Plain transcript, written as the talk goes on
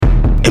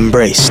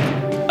Embraced,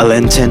 a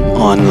Lenten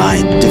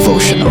online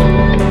devotional.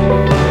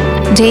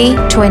 Day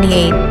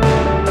 28.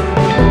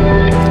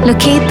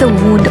 Locate the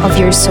wound of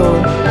your soul.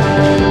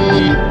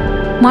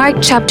 Mark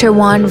chapter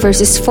 1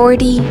 verses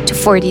 40 to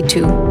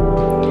 42.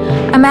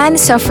 A man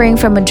suffering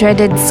from a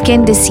dreaded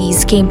skin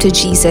disease came to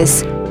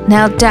Jesus,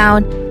 knelt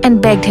down,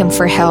 and begged him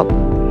for help.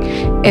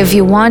 "If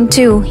you want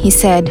to," he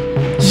said,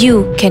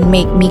 "you can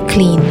make me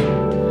clean."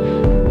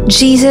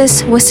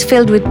 Jesus was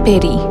filled with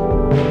pity.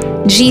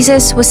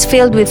 Jesus was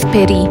filled with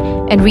pity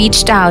and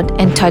reached out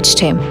and touched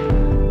him.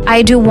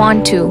 "I do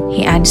want to,"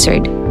 he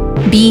answered.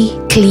 "Be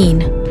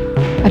clean."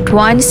 At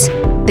once,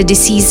 the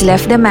disease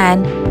left the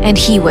man and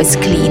he was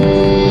clean.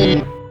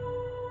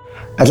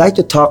 I'd like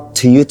to talk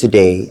to you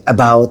today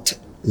about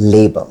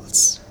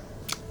labels.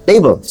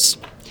 Labels.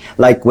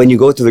 Like when you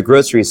go to the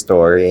grocery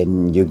store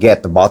and you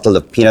get a bottle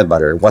of peanut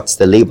butter, what's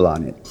the label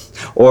on it?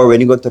 Or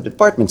when you go to the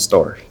department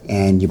store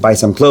and you buy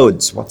some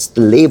clothes, what's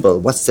the label?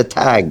 What's the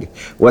tag?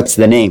 What's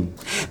the name?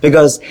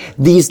 Because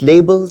these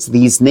labels,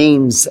 these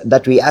names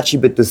that we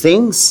attribute to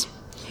things,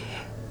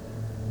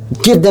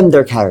 give them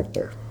their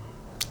character.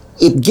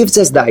 It gives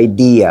us the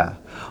idea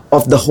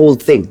of the whole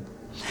thing.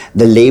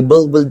 The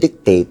label will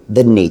dictate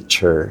the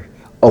nature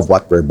of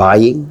what we're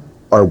buying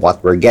or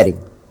what we're getting.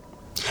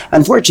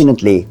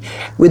 Unfortunately,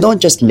 we don't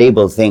just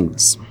label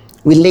things.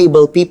 We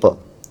label people.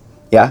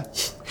 Yeah?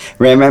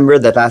 Remember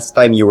the last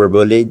time you were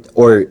bullied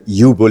or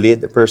you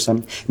bullied the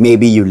person?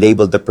 Maybe you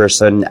labeled the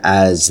person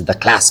as the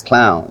class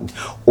clown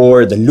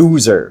or the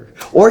loser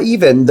or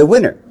even the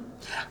winner.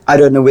 I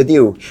don't know with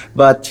you,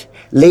 but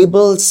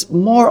labels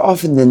more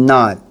often than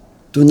not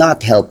do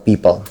not help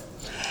people.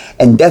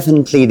 And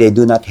definitely they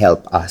do not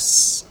help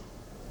us.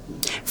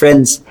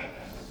 Friends,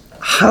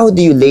 how do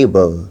you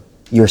label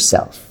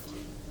yourself?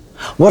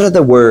 What are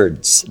the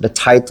words, the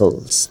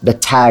titles, the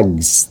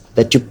tags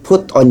that you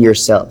put on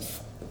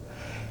yourself?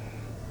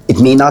 It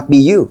may not be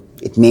you.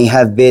 It may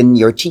have been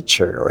your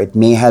teacher, or it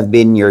may have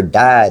been your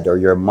dad or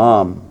your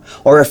mom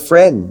or a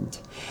friend.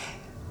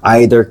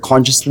 Either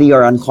consciously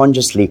or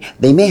unconsciously,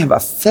 they may have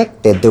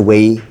affected the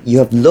way you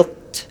have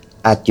looked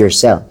at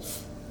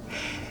yourself.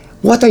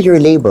 What are your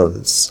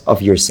labels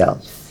of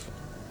yourself?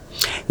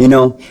 You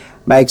know,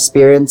 my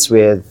experience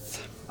with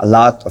a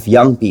lot of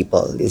young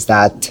people is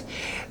that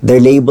their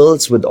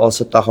labels would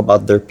also talk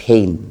about their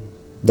pain,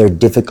 their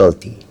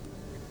difficulty.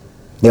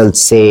 They'll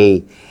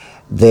say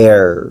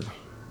they're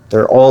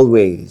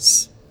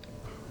always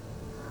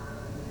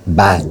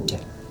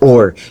bad,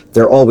 or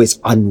they're always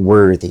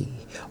unworthy,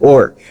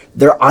 or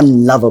they're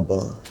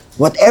unlovable.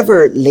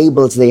 Whatever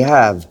labels they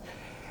have,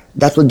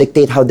 that will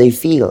dictate how they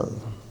feel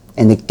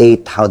and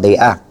dictate how they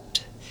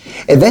act.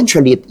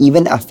 Eventually, it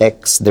even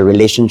affects the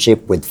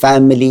relationship with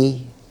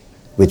family,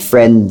 with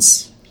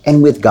friends,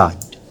 and with God.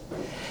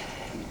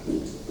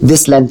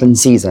 This Lenten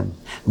season,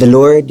 the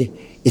Lord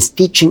is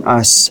teaching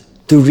us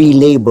to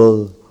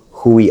relabel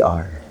who we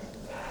are.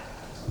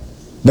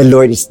 The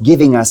Lord is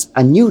giving us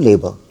a new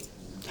label.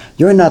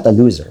 You're not a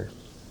loser.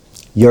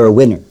 You're a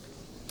winner.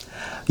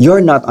 You're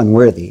not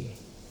unworthy.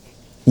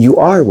 You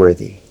are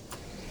worthy.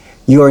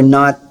 You are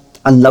not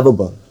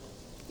unlovable.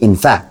 In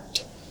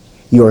fact,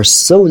 you are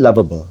so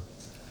lovable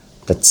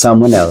that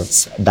someone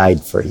else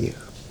died for you.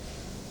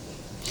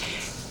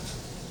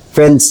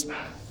 Friends,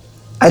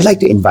 I'd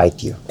like to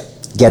invite you.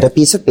 Get a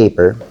piece of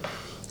paper,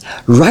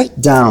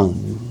 write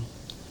down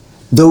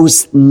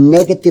those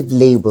negative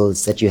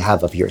labels that you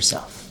have of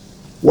yourself.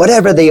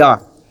 Whatever they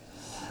are.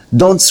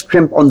 Don't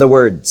scrimp on the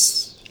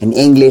words in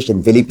English,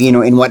 in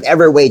Filipino, in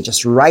whatever way.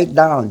 Just write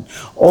down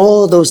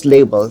all those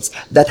labels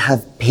that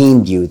have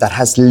pained you, that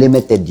has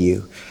limited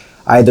you.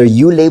 Either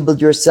you labeled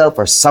yourself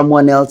or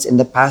someone else in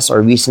the past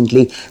or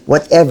recently,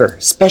 whatever,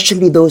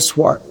 especially those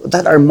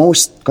that are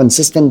most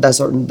consistent,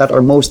 that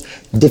are most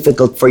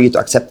difficult for you to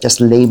accept,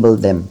 just label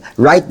them.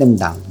 Write them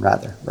down,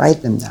 rather.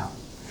 Write them down.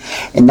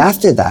 And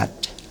after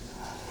that,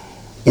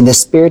 in the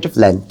spirit of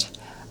Lent,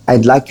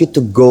 I'd like you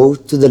to go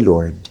to the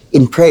Lord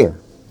in prayer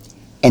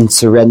and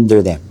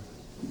surrender them.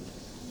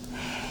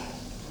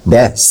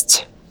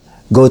 Best,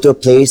 go to a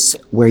place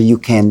where you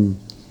can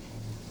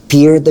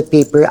tear the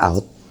paper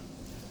out,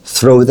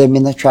 throw them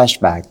in a trash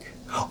bag,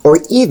 or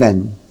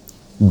even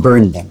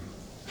burn them.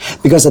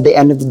 Because at the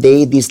end of the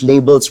day, these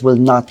labels will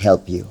not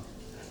help you.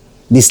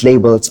 These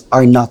labels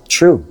are not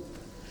true.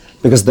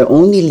 Because the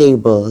only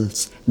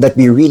labels that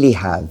we really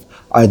have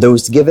are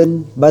those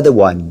given by the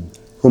one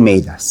who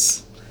made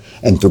us.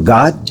 And to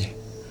God,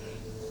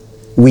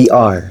 we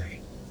are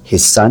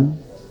His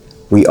son,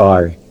 we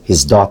are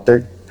His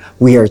daughter,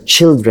 we are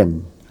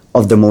children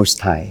of the Most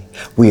High.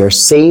 We are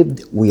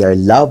saved, we are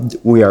loved,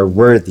 we are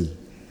worthy.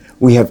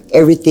 We have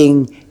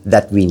everything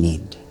that we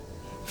need.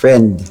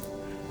 Friend,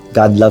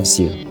 God loves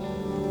you.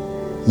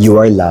 You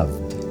are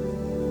loved.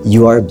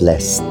 You are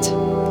blessed.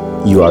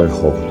 You are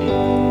whole.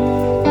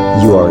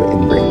 You are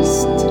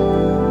embraced.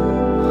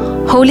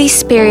 Holy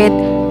Spirit,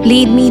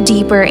 lead me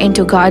deeper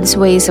into God's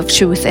ways of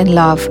truth and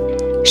love.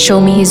 Show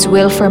me His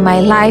will for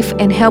my life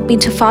and help me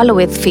to follow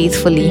it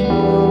faithfully.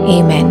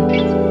 Amen.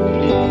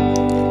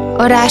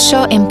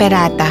 Oratio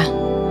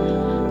Imperata.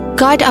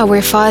 God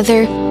our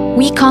Father,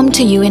 we come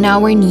to you in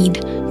our need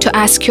to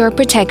ask your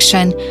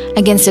protection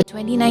against the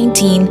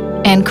 2019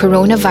 and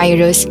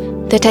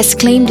coronavirus that has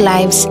claimed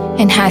lives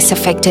and has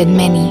affected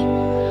many.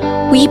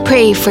 We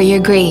pray for your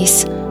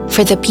grace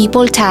for the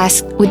people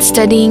tasked with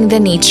studying the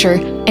nature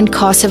and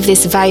cause of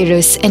this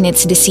virus and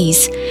its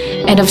disease,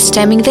 and of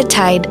stemming the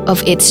tide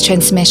of its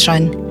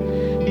transmission.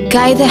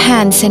 Guide the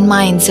hands and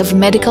minds of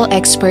medical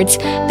experts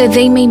that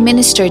they may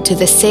minister to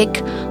the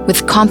sick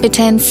with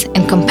competence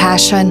and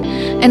compassion,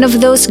 and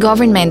of those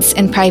governments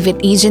and private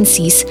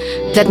agencies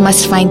that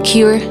must find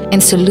cure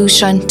and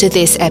solution to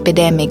this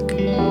epidemic.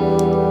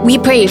 We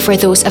pray for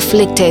those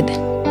afflicted.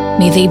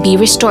 May they be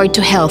restored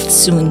to health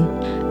soon.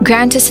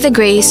 Grant us the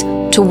grace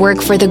to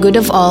work for the good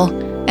of all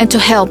and to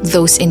help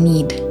those in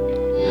need.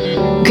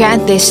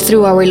 Grant this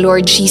through our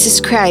Lord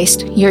Jesus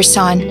Christ, your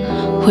Son,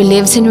 who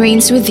lives and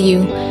reigns with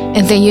you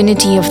in the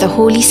unity of the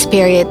Holy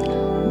Spirit,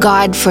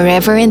 God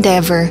forever and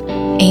ever.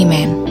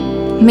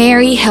 Amen.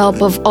 Mary,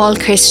 help of all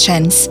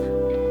Christians,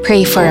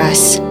 pray for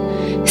us.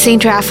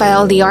 Saint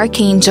Raphael the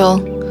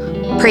Archangel,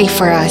 pray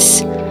for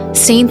us.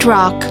 Saint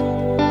Roch,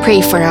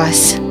 pray for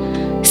us.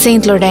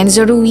 Saint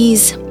Lorenzo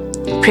Ruiz,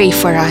 pray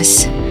for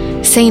us.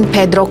 Saint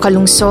Pedro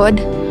Calungsod,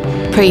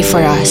 pray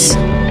for us.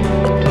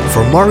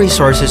 For more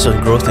resources on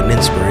growth and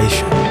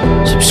inspiration,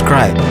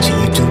 subscribe to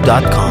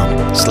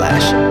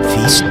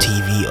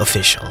youtube.com/FeastTV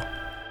Official.